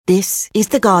This is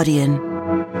The Guardian.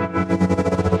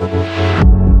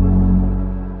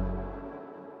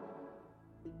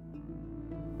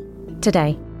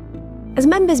 Today, as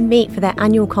members meet for their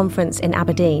annual conference in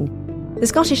Aberdeen, the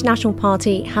Scottish National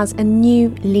Party has a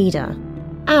new leader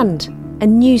and a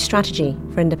new strategy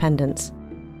for independence.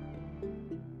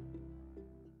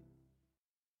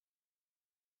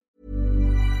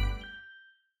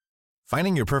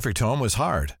 Finding your perfect home was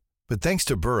hard, but thanks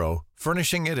to Burrow,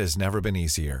 furnishing it has never been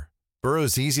easier.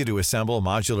 Burrow's easy-to-assemble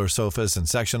modular sofas and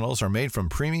sectionals are made from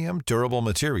premium, durable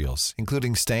materials,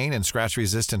 including stain and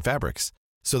scratch-resistant fabrics.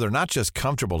 So they're not just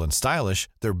comfortable and stylish,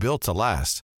 they're built to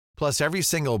last. Plus, every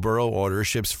single Burrow order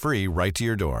ships free right to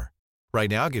your door.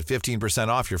 Right now, get 15%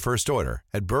 off your first order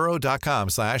at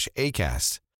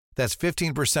burrow.com/ACAST. That's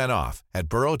 15% off at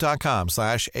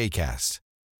burrow.com/ACAST.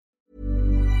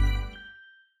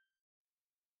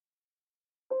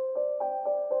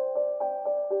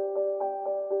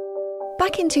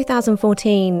 Back in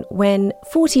 2014, when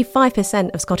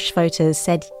 45% of Scottish voters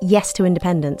said yes to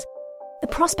independence, the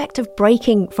prospect of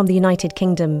breaking from the United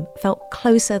Kingdom felt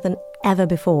closer than ever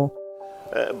before.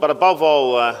 But above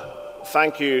all,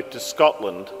 thank you to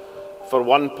Scotland for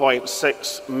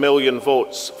 1.6 million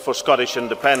votes for Scottish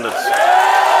independence.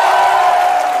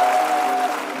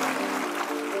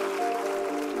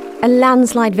 A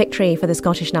landslide victory for the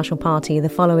Scottish National Party the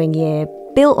following year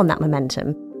built on that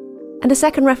momentum, and a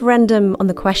second referendum on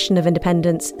the question of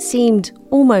independence seemed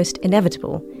almost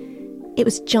inevitable. It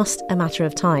was just a matter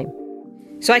of time.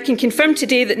 So I can confirm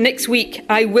today that next week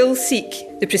I will seek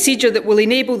the procedure that will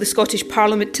enable the Scottish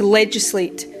Parliament to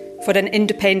legislate for an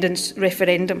independence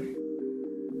referendum.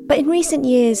 But in recent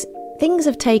years, things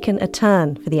have taken a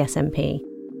turn for the SNP.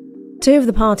 Two of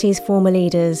the party's former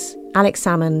leaders, Alex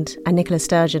Salmond and Nicola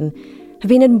Sturgeon, have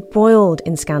been embroiled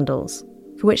in scandals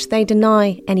for which they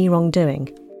deny any wrongdoing.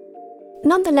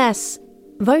 Nonetheless,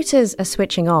 voters are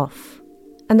switching off,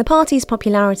 and the party's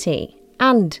popularity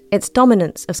and its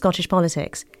dominance of Scottish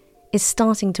politics is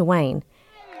starting to wane.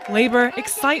 Labour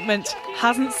excitement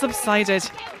hasn't subsided.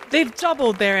 They've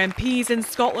doubled their MPs in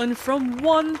Scotland from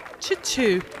 1 to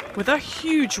 2, with a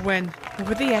huge win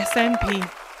over the SNP.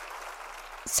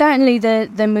 Certainly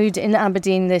the mood in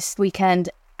Aberdeen this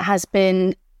weekend has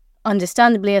been,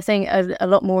 understandably, I think, a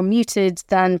lot more muted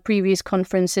than previous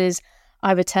conferences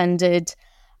I've attended.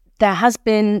 There has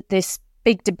been this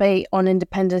big debate on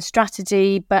independent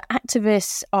strategy, but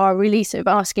activists are really sort of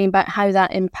asking about how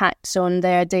that impacts on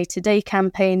their day-to-day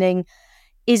campaigning.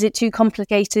 Is it too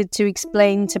complicated to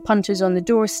explain to punters on the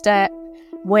doorstep?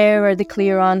 Where are the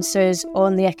clear answers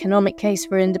on the economic case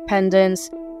for independence?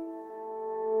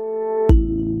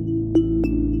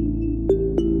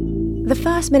 The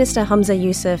First Minister, Humza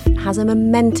Yousaf, has a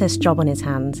momentous job on his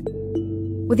hands.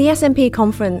 With the SNP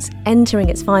conference entering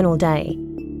its final day,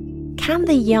 can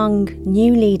the young,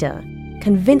 new leader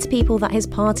convince people that his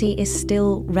party is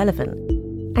still relevant?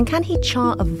 And can he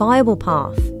chart a viable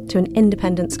path to an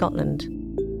independent Scotland?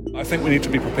 I think we need to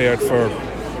be prepared for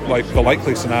the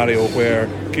likely scenario where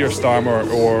Keir Starmer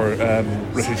or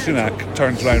Rishi Sunak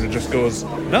turns around and just goes,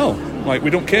 no, we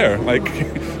don't care.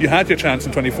 You had your chance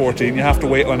in 2014, you have to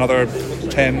wait another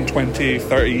 10, 20,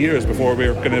 30 years before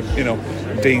we're going to,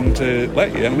 deign to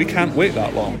let you, and we can't wait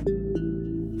that long.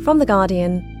 From The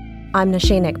Guardian, I'm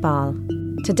Nosheen Iqbal.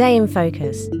 Today in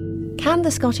Focus, can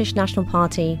the Scottish National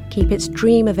Party keep its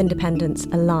dream of independence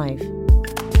alive?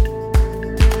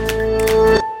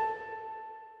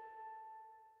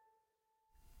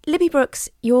 Libby Brooks,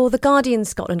 you're The Guardian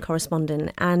Scotland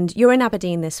correspondent, and you're in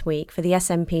Aberdeen this week for the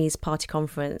SNP's party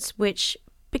conference, which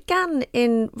began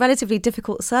in relatively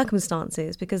difficult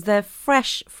circumstances because they're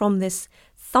fresh from this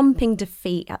thumping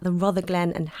defeat at the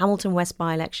Rutherglen and Hamilton West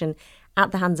by-election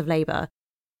at the hands of Labour.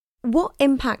 What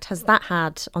impact has that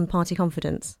had on party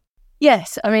confidence?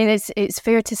 Yes, I mean, it's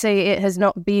fair to say it has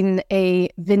not been a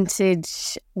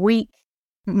vintage week,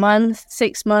 month,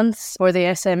 6 months for the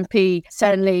SNP.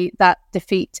 Certainly that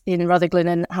defeat in Rutherglen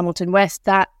and Hamilton West,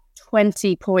 that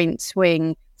 20-point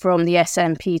swing from the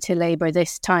SNP to Labour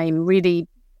this time, really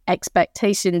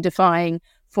expectation-defying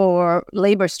for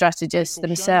Labour strategists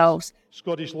themselves.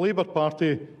 Scottish Labour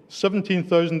Party,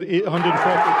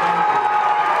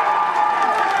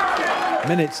 17,840.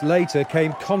 Minutes later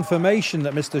came confirmation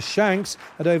that Mr Shanks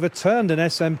had overturned an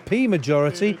SNP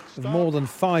majority of more than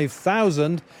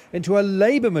 5,000 into a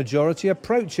Labour majority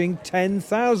approaching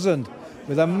 10,000,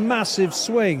 with a massive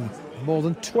swing of more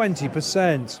than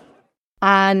 20%.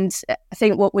 And I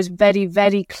think what was very,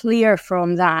 very clear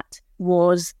from that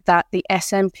was that the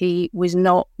SNP was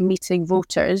not meeting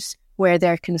voters where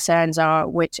their concerns are,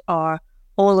 which are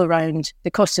all around the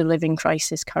cost of living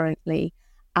crisis currently,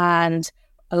 and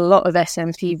a lot of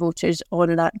SNP voters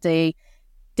on that day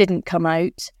didn't come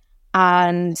out,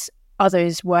 and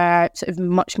others were sort of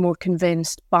much more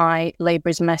convinced by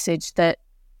Labour's message that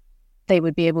they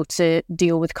would be able to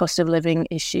deal with cost of living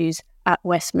issues at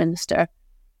Westminster.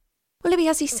 Well, Libby,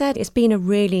 as you said, it's been a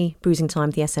really bruising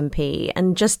time for the SNP.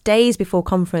 And just days before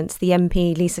conference, the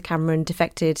MP, Lisa Cameron,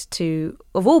 defected to,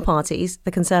 of all parties,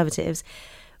 the Conservatives.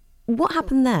 What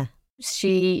happened there?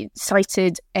 She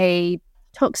cited a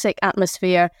toxic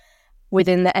atmosphere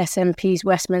within the SNP's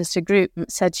Westminster group,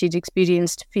 said she'd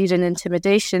experienced fear and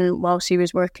intimidation while she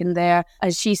was working there.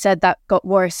 As she said, that got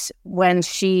worse when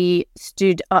she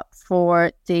stood up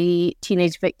for the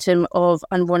teenage victim of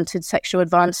unwanted sexual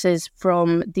advances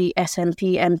from the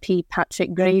SNP MP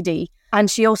Patrick Grady.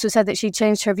 And she also said that she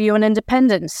changed her view on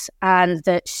independence and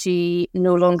that she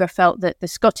no longer felt that the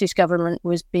Scottish Government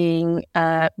was being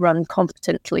run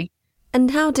competently.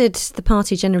 And how did the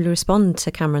party generally respond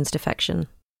to Cameron's defection?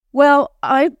 Well,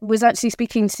 I was actually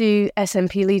speaking to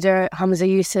SNP leader Humza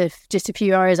Yousaf just a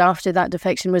few hours after that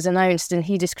defection was announced, and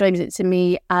he described it to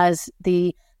me as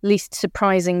the least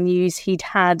surprising news he'd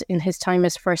had in his time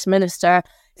as First Minister.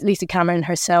 Lisa Cameron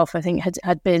herself, I think,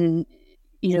 had been,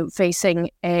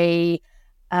 facing a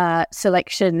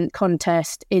selection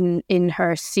contest in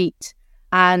her seat,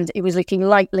 and it was looking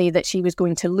likely that she was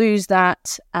going to lose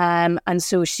that. And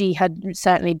so she had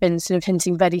certainly been sort of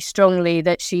hinting very strongly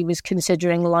that she was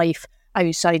considering life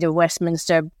outside of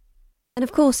Westminster. And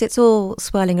of course, it's all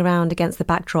swirling around against the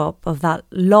backdrop of that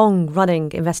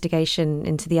long-running investigation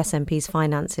into the SNP's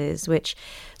finances, which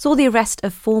saw the arrest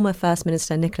of former First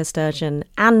Minister Nicola Sturgeon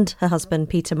and her husband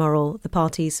Peter Murrell, the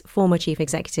party's former chief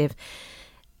executive.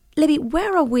 Libby,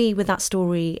 where are we with that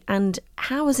story, and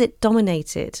how has it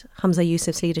dominated Humza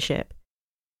Yousaf's leadership?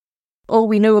 All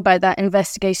we know about that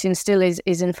investigation still is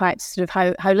in fact sort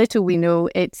of how little we know.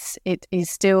 It is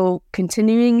still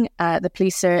continuing. The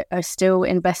police are still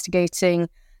investigating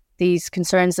these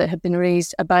concerns that have been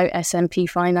raised about SNP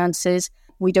finances.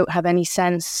 We don't have any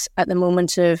sense at the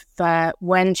moment of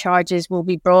when charges will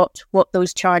be brought, what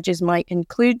those charges might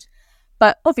include.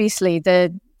 But obviously,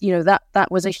 that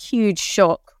was a huge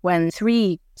shock when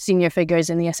 3 senior figures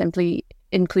in the SNP,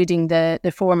 including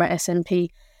the former SNP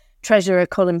Treasurer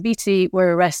Colin Beattie,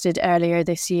 were arrested earlier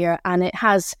this year, and it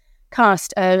has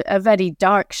cast a very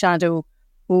dark shadow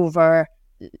over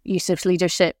Yousaf's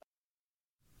leadership.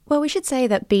 Well, we should say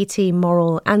that Beattie,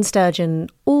 Murrell and Sturgeon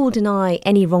all deny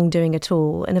any wrongdoing at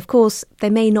all, and of course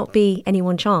there may not be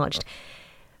anyone charged.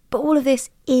 But all of this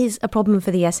is a problem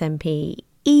for the SNP,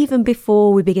 even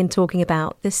before we begin talking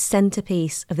about the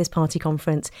centrepiece of this party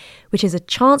conference, which is a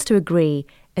chance to agree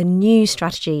a new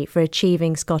strategy for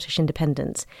achieving Scottish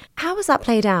independence. How has that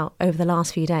played out over the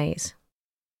last few days?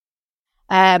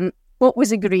 What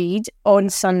was agreed on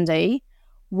Sunday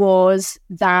was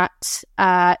that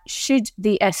should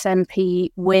the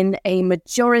SNP win a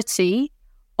majority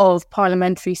of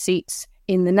parliamentary seats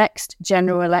in the next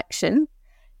general election,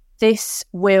 this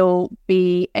will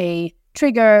be a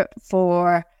trigger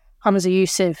for Humza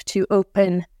Yousaf to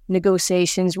open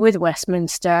negotiations with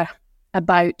Westminster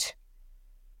about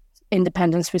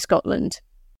independence for Scotland.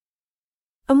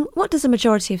 And what does a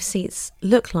majority of seats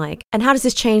look like? And how does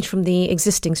this change from the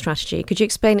existing strategy? Could you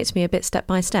explain it to me a bit step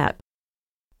by step?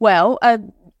 Well,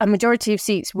 a majority of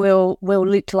seats will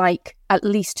look like at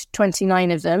least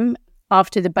 29 of them.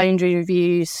 After the boundary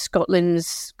reviews,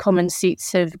 Scotland's common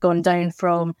seats have gone down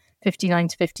from 59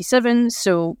 to 57,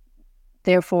 so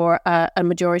therefore, a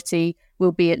majority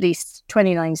will be at least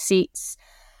 29 seats.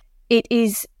 It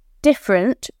is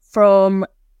different from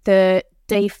the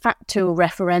de facto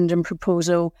referendum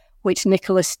proposal which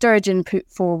Nicola Sturgeon put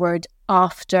forward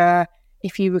after,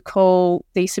 if you recall,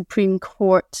 the Supreme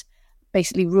Court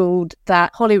basically ruled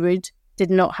that Holyrood did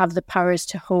not have the powers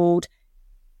to hold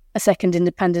a second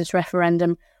independence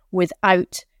referendum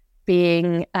without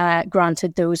being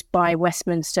granted those by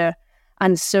Westminster.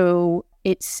 And so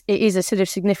it is a sort of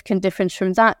significant difference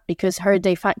from that, because her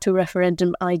de facto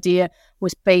referendum idea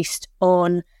was based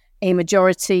on a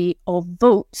majority of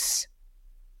votes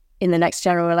in the next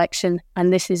general election,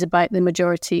 and this is about the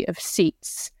majority of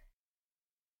seats.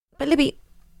 But Libby,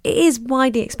 it is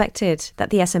widely expected that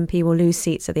the SNP will lose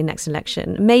seats at the next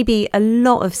election, maybe a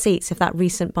lot of seats if that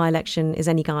recent by-election is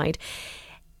any guide.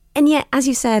 And yet, as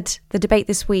you said, the debate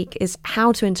this week is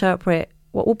how to interpret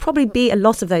what will probably be a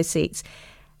lot of those seats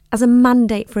as a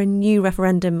mandate for a new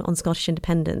referendum on Scottish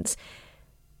independence,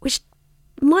 which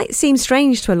might seem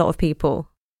strange to a lot of people.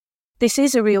 This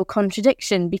is a real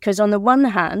contradiction, because on the one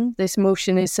hand, this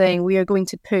motion is saying we are going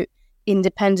to put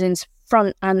independence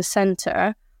front and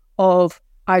centre of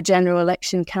our general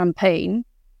election campaign.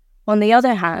 On the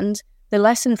other hand, the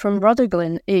lesson from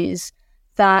Rutherglen is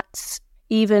that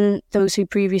even those who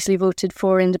previously voted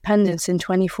for independence in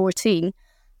 2014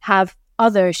 have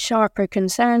other sharper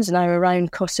concerns now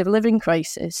around cost of living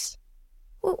crisis.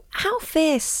 Well, how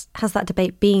fierce has that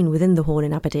debate been within the hall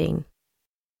in Aberdeen?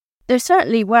 There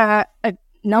certainly were a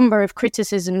number of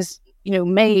criticisms,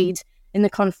 made in the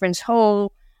conference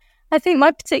hall. I think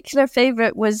my particular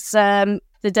favourite was the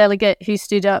delegate who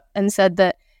stood up and said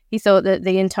that he thought that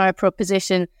the entire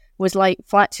proposition was like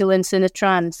flatulence in a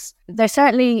trance. There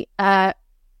certainly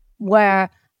were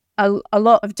a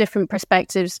lot of different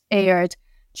perspectives aired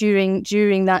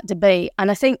during that debate. And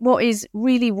I think what is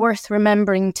really worth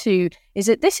remembering too is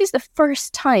that this is the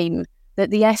first time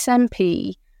that the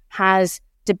SNP has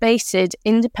debated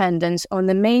independence on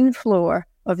the main floor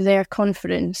of their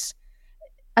conference,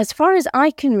 as far as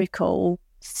I can recall,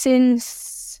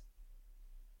 since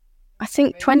I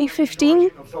think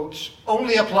 2015. Votes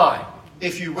only apply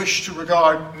if you wish to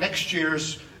regard next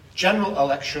year's general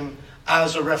election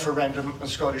as a referendum on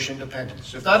Scottish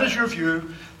independence. If that is your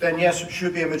view, then yes, it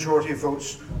should be a majority of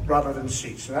votes rather than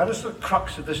seats. And that is the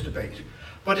crux of this debate.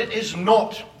 But it is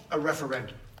not a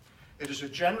referendum. It is a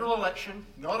general election,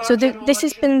 not so this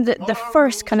has been the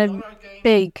first kind of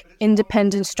big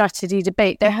independence strategy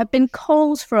debate. There have been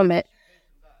calls from it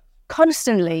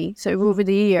constantly sort of over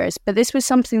the years, but this was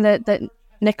something that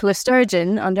Nicola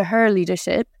Sturgeon, under her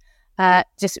leadership,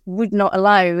 just would not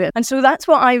allow. And so that's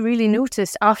what I really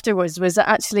noticed afterwards, was that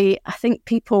actually I think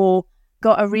people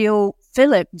got a real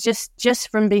fillip just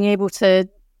from being able to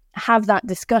have that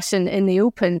discussion in the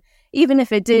open, even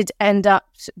if it did end up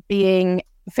being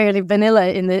fairly vanilla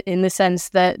in the sense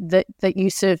that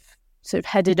Yousaf sort of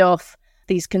headed off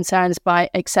these concerns by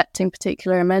accepting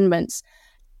particular amendments.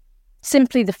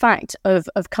 Simply the fact of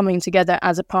coming together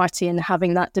as a party and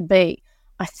having that debate,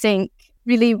 I think,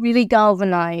 really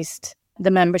galvanised the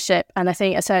membership. And I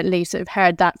think I certainly sort of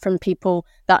heard that from people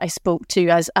that I spoke to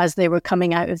as they were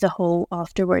coming out of the hall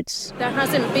afterwards. There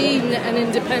hasn't been an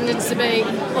independence debate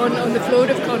on the floor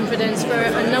of confidence for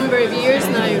a number of years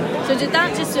now. So did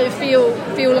that just sort of feel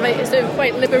like it's sort of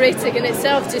quite liberating in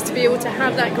itself, just to be able to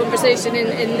have that conversation in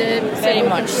the very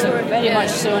much so, much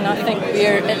so. And I think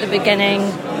we're at the beginning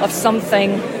of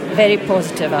something very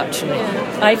positive, actually.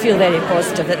 Yeah. I feel very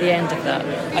positive at the end of that.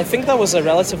 I think that was a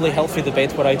relatively healthy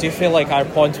debate where I do feel like our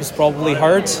point was probably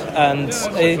heard, and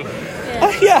I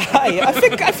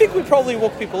think we probably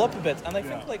woke people up a bit. And I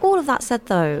think all of that said,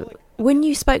 though, when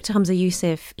you spoke to Humza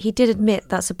Yousaf, he did admit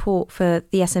that support for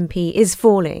the SNP is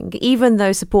falling, even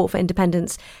though support for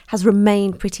independence has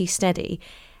remained pretty steady.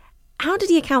 How did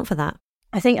he account for that?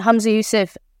 I think Humza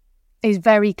Yousaf is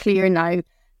very clear now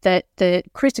that the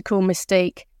critical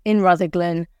mistake in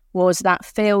Rutherglen was that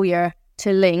failure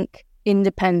to link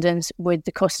independence with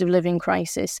the cost of living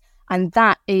crisis. And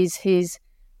that is his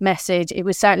message. It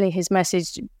was certainly his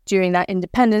message during that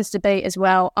independence debate as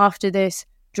well. After this,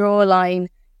 draw a line,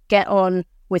 get on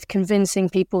with convincing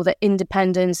people that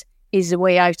independence is the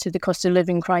way out of the cost of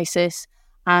living crisis.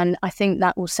 And I think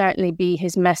that will certainly be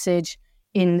his message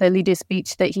in the leader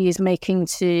speech that he is making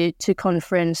to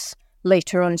conference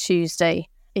later on Tuesday,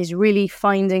 is really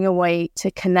finding a way to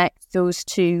connect those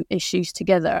two issues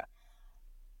together.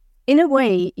 In a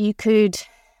way, you could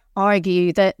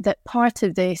argue that part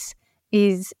of this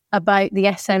is about the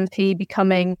SNP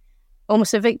becoming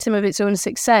almost a victim of its own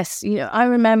success. I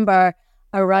remember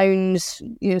around,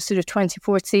 sort of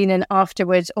 2014 and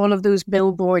afterwards, all of those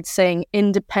billboards saying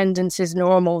independence is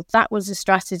normal. That was a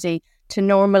strategy to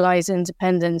normalise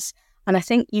independence. And I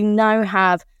think you now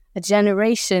have a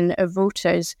generation of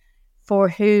voters for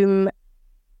whom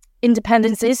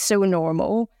independence is so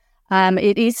normal.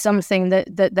 It is something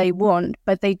that they want,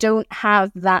 but they don't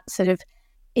have that sort of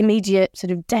immediate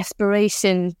sort of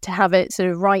desperation to have it sort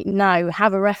of right now,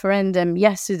 have a referendum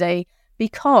yesterday,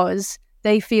 because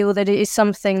they feel that it is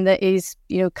something that is,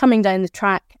 coming down the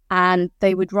track, and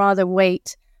they would rather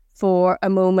wait for a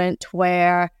moment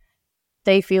where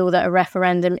they feel that a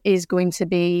referendum is going to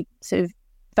be sort of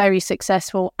very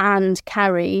successful and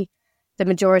carry the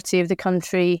majority of the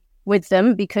country with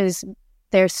them, because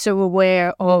they're so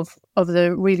aware of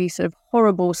the really sort of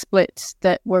horrible splits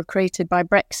that were created by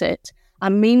Brexit.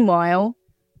 And meanwhile,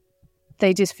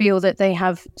 they just feel that they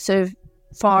have sort of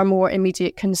far more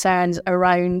immediate concerns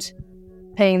around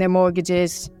paying their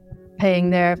mortgages,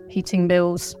 paying their heating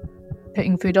bills,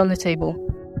 putting food on the table.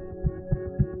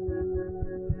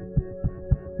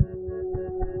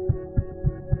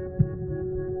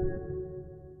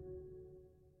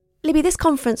 Libby, this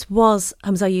conference was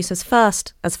Humza Yousaf's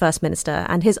first as First Minister,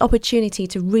 and his opportunity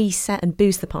to reset and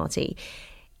boost the party.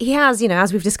 He has,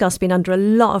 as we've discussed, been under a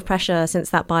lot of pressure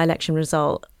since that by-election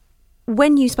result.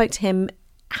 When you spoke to him,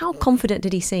 how confident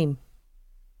did he seem?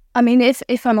 I mean,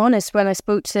 if I'm honest, when I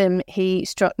spoke to him, he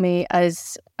struck me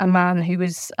as a man who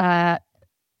was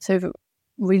sort of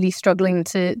really struggling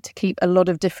to keep a lot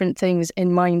of different things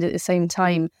in mind at the same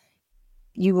time.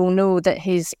 You will know that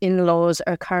his in-laws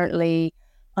are currently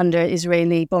under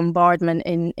Israeli bombardment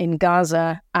in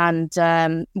Gaza, and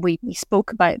we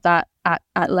spoke about that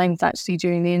at length actually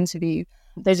during the interview.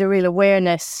 There's a real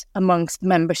awareness amongst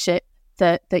membership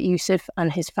that Yusuf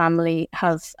and his family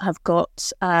have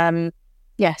got some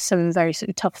very sort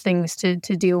of tough things to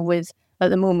deal with at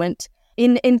the moment.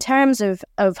 In terms of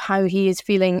how he is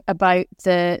feeling about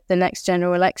the next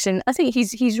general election, I think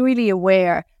he's really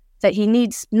aware that he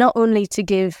needs not only to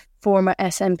give former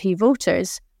SNP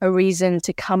voters a reason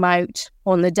to come out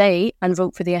on the day and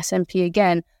vote for the SNP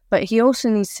again, but he also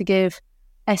needs to give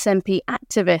SNP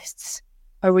activists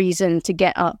a reason to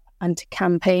get up and to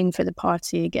campaign for the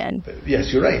party again. But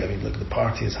yes, you're right. I mean, look, the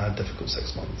party has had difficult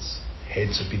 6 months.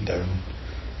 Heads have been down.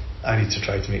 I need to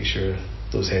try to make sure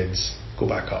those heads go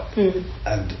back up.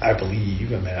 And I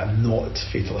believe, I'm not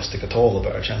fatalistic at all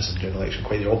about our chances of doing an election,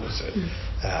 quite the opposite.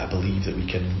 I believe that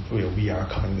we are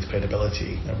coming with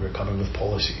credibility and we're coming with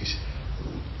policies.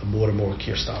 The more and more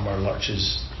Keir Starmer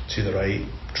lurches to the right,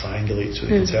 triangulates with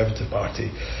the Conservative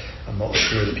Party, I'm not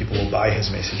sure that people will buy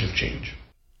his message of change.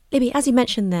 Libby, as you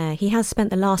mentioned there, he has spent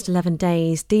the last 11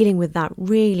 days dealing with that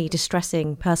really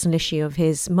distressing personal issue of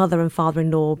his mother and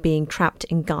father-in-law being trapped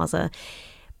in Gaza.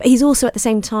 But he's also at the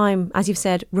same time, as you've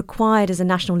said, required as a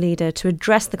national leader to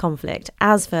address the conflict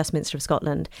as First Minister of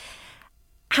Scotland.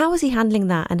 How is he handling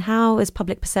that, and how is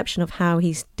public perception of how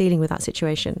he's dealing with that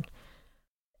situation?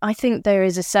 I think there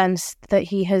is a sense that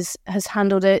he has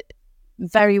handled it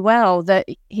very well, that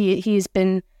he's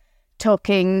been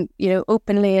talking,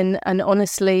 openly and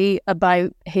honestly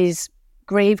about his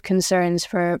grave concerns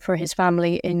for his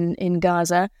family in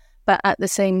Gaza. But at the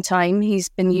same time, he's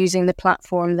been using the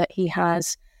platform that he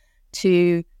has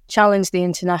to challenge the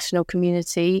international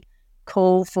community,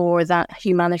 call for that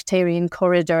humanitarian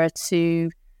corridor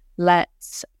to let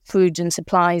food and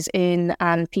supplies in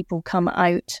and people come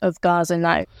out of Gaza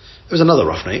now. It was another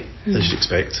rough night, as you'd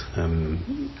expect.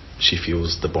 She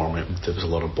feels there was a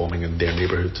lot of bombing in their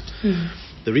neighbourhood.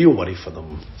 The real worry for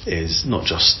them is not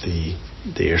just the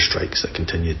airstrikes that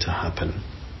continue to happen,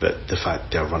 but the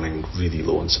fact they're running really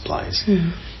low on supplies.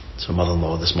 So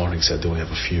mother-in-law this morning said they only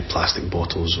have a few plastic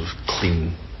bottles of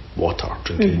clean water,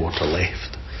 drinking water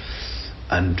left.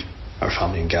 And our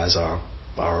family in Gaza,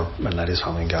 and Lydia's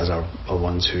family in Gaza are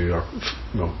ones who are,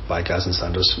 by Gazan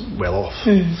standards, well off.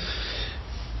 And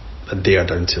they are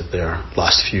down to their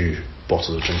last few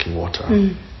bottles of drinking water.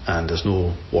 And there's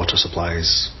no water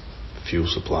supplies, fuel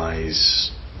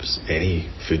supplies, any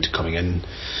food coming in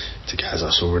to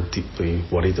Gaza. So we're deeply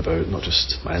worried about not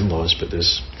just my in-laws, but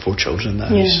there's 4 children in that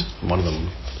house. And one of them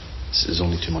is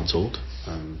only 2 months old.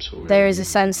 So there is a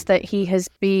sense that he has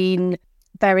been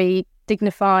very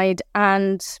dignified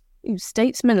and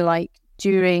statesmanlike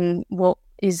during what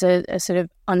is a sort of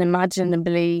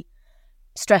unimaginably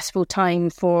stressful time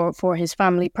for his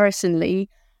family personally.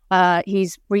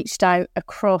 He's reached out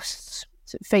across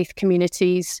faith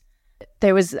communities.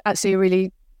 There was actually a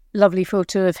really lovely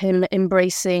photo of him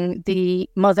embracing the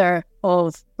mother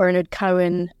of Bernard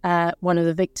Cowan, one of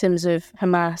the victims of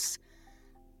Hamas,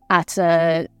 at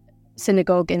a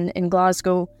synagogue in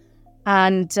Glasgow.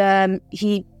 And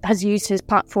he has used his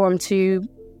platform to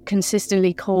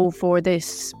consistently call for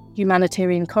this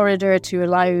humanitarian corridor to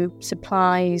allow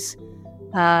supplies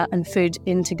and food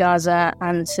into Gaza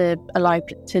and to allow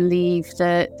to leave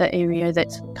the area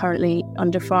that's currently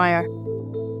under fire.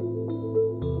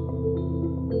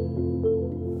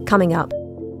 Coming up,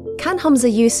 can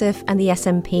Humza Yousaf and the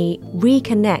SNP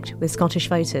reconnect with Scottish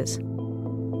voters?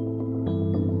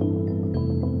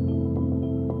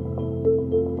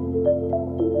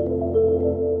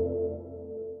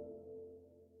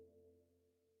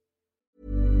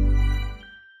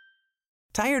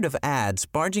 Tired of ads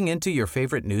barging into your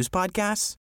favorite news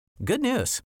podcasts? Good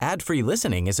news. Ad-free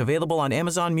listening is available on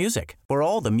Amazon Music for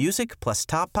all the music plus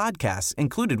top podcasts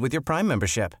included with your Prime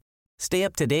membership. Stay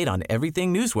up to date on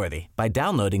everything newsworthy by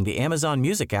downloading the Amazon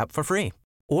Music app for free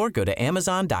or go to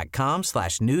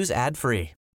amazon.com/news ad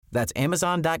free. That's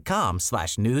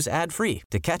amazon.com/news ad free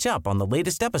to catch up on the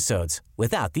latest episodes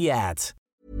without the ads.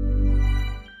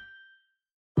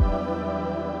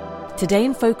 Today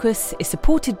in Focus is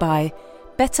supported by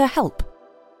BetterHelp.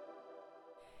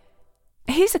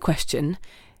 Here's a question.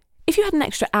 If you had an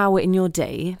extra hour in your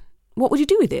day, what would you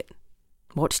do with it?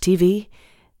 Watch TV?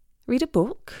 Read a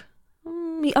book?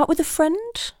 Meet up with a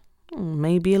friend?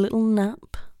 Maybe a little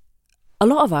nap? A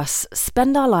lot of us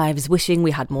spend our lives wishing we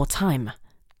had more time.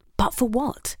 But for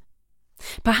what?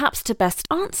 Perhaps to best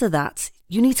answer that,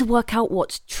 you need to work out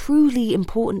what's truly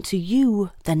important to you,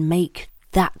 then make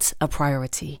that a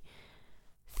priority.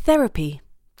 Therapy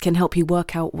can help you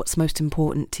work out what's most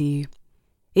important to you.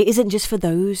 It isn't just for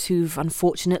those who've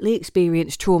unfortunately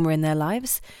experienced trauma in their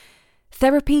lives.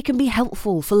 Therapy can be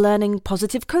helpful for learning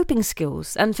positive coping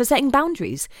skills and for setting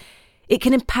boundaries. It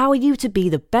can empower you to be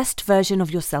the best version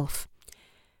of yourself.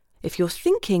 If you're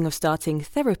thinking of starting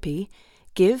therapy,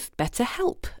 give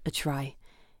BetterHelp a try.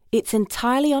 It's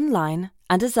entirely online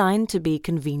and designed to be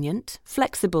convenient,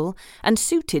 flexible, and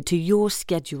suited to your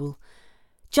schedule.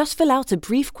 Just fill out a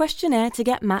brief questionnaire to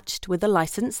get matched with a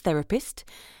licensed therapist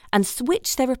and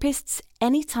switch therapists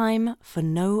anytime for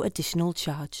no additional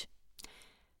charge.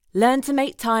 Learn to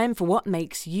make time for what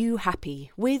makes you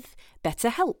happy with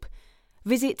BetterHelp.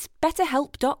 Visit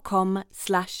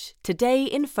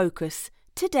betterhelp.com/todayinfocus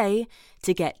today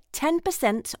to get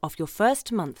 10% off your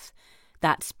first month.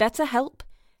 That's BetterHelp,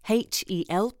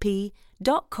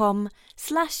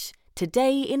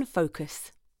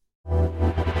 HELP.com/todayinfocus.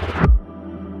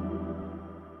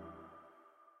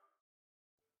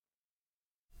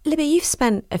 Libby, you've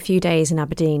spent a few days in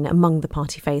Aberdeen among the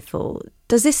party faithful.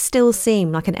 Does this still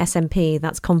seem like an SNP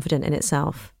that's confident in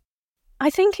itself? I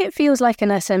think it feels like an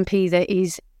SNP that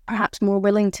is perhaps more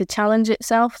willing to challenge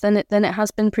itself than it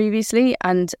has been previously,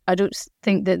 and I don't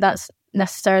think that that's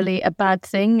necessarily a bad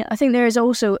thing. I think there is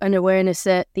also an awareness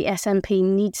that the SNP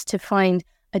needs to find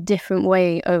a different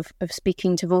way of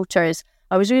speaking to voters.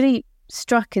 I was really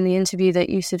struck in the interview that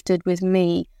Yusuf did with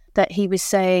me that he was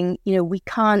saying, we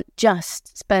can't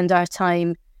just spend our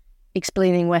time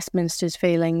explaining Westminster's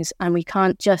failings, and we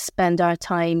can't just spend our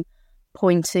time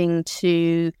pointing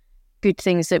to good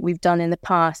things that we've done in the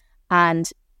past.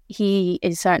 And he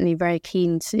is certainly very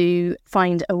keen to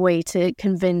find a way to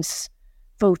convince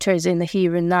voters in the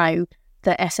here and now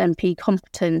that SNP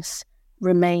competence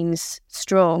remains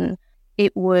strong.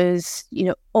 It was,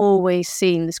 always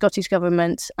seen, the Scottish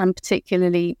Government, and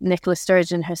particularly Nicola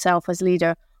Sturgeon herself as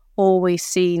leader, always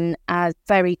seen as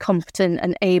very competent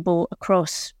and able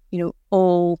across,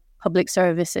 all public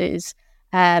services,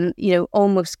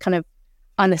 almost kind of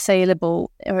unassailable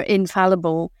or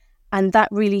infallible. And that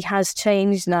really has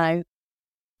changed now.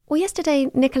 Well, yesterday,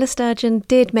 Nicola Sturgeon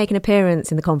did make an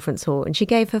appearance in the conference hall and she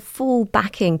gave her full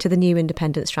backing to the new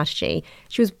independence strategy.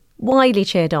 She was widely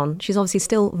cheered on. She's obviously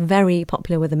still very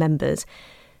popular with the members.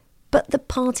 But the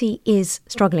party is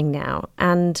struggling now,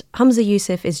 and Humza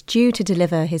Yousaf is due to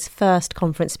deliver his first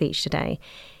conference speech today.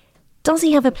 Does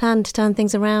he have a plan to turn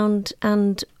things around,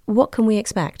 and what can we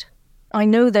expect? I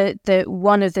know that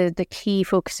one of the key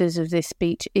focuses of this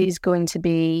speech is going to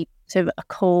be sort of a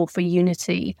call for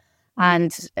unity,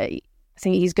 and I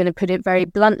think he's going to put it very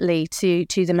bluntly to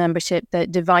the membership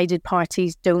that divided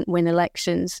parties don't win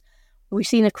elections. We've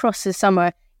seen across the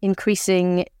summer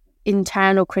increasing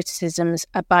internal criticisms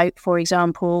about, for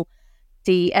example,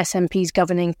 the SNP's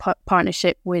governing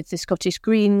partnership with the Scottish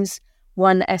Greens.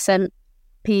 One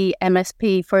SNP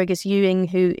MSP, Fergus Ewing,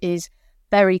 who is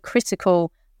very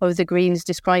critical of the Greens,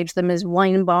 describes them as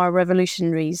wine bar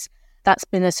revolutionaries. That's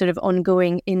been a sort of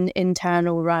ongoing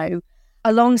internal row.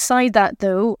 Alongside that,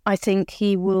 though, I think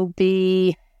he will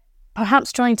be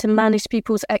perhaps trying to manage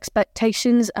people's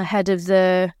expectations ahead of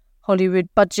the Holyrood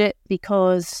budget,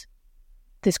 because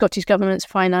the Scottish Government's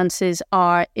finances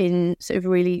are in sort of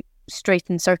really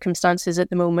straitened circumstances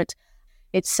at the moment.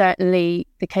 It's certainly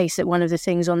the case that one of the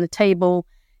things on the table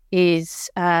is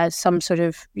some sort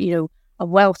of, a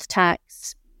wealth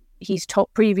tax. He's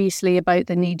talked previously about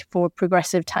the need for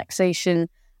progressive taxation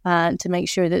to make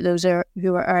sure that those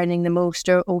who are earning the most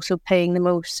are also paying the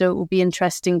most. So it will be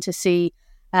interesting to see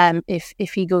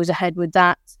if he goes ahead with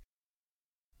that.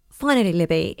 Finally,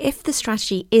 Libby, if the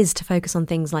strategy is to focus on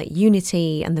things like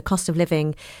unity and the cost of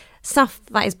living, stuff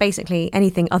that is basically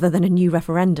anything other than a new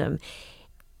referendum,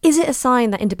 is it a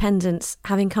sign that independence,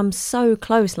 having come so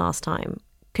close last time,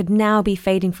 could now be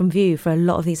fading from view for a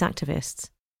lot of these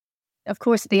activists? Of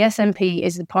course, the SNP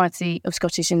is the party of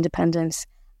Scottish independence,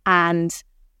 and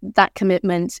that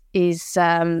commitment is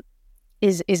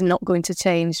not going to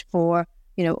change for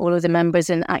all of the members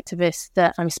and activists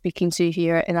that I'm speaking to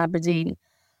here in Aberdeen.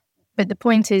 But the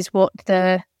point is what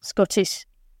the Scottish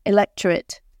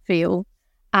electorate feel.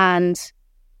 And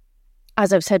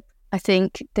as I've said, I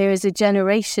think there is a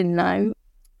generation now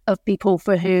of people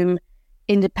for whom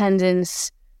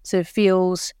independence sort of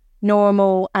feels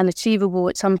normal and achievable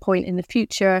at some point in the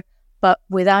future, but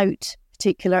without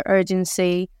particular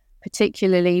urgency,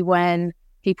 particularly when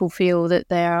people feel that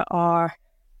there are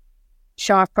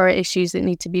sharper issues that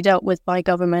need to be dealt with by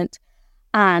government.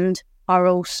 and are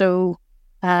also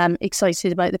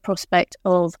excited about the prospect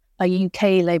of a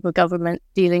UK Labour government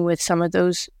dealing with some of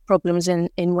those problems in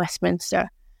Westminster.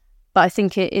 But I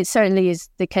think it certainly is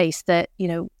the case that, you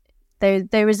know,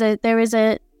 there is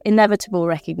a inevitable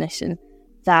recognition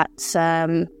that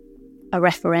a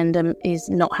referendum is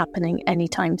not happening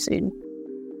anytime soon.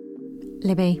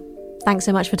 Libby, thanks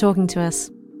so much for talking to us.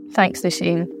 Thanks,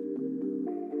 Nasheen.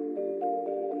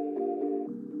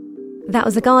 That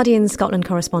was The Guardian's Scotland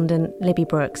correspondent, Libby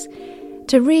Brooks.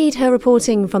 To read her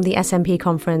reporting from the SNP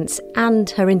conference and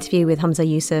her interview with Humza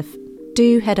Yousaf,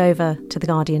 do head over to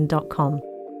theguardian.com.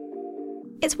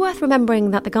 It's worth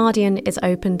remembering that The Guardian is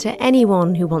open to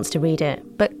anyone who wants to read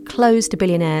it, but closed to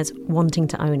billionaires wanting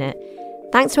to own it.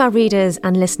 Thanks to our readers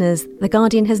and listeners, The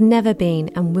Guardian has never been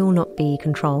and will not be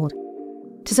controlled.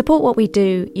 To support what we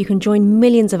do, you can join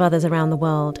millions of others around the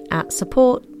world at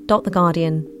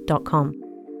support.theguardian.com.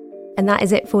 And that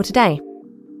is it for today.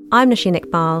 I'm Nasheen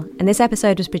Iqbal, and this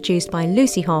episode was produced by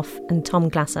Lucy Hoff and Tom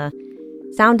Glasser.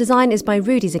 Sound design is by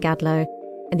Rudy Zagadlo,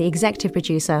 and the executive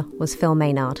producer was Phil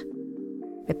Maynard.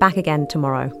 We're back again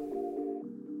tomorrow.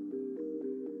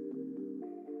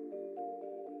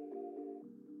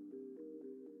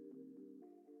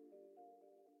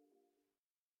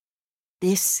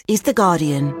 This is The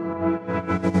Guardian.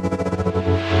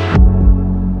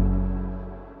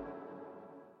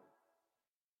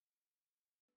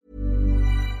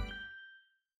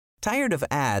 Tired of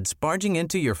ads barging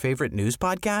into your favorite news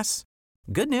podcasts?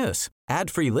 Good news.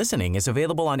 Ad-free listening is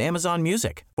available on Amazon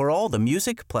Music for all the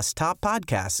music plus top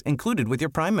podcasts included with your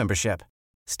Prime membership.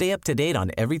 Stay up to date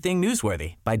on everything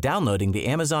newsworthy by downloading the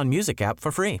Amazon Music app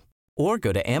for free or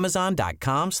go to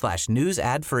amazon.com/news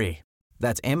ad free.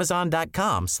 That's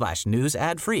amazon.com/news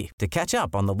ad free to catch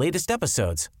up on the latest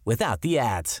episodes without the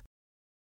ads.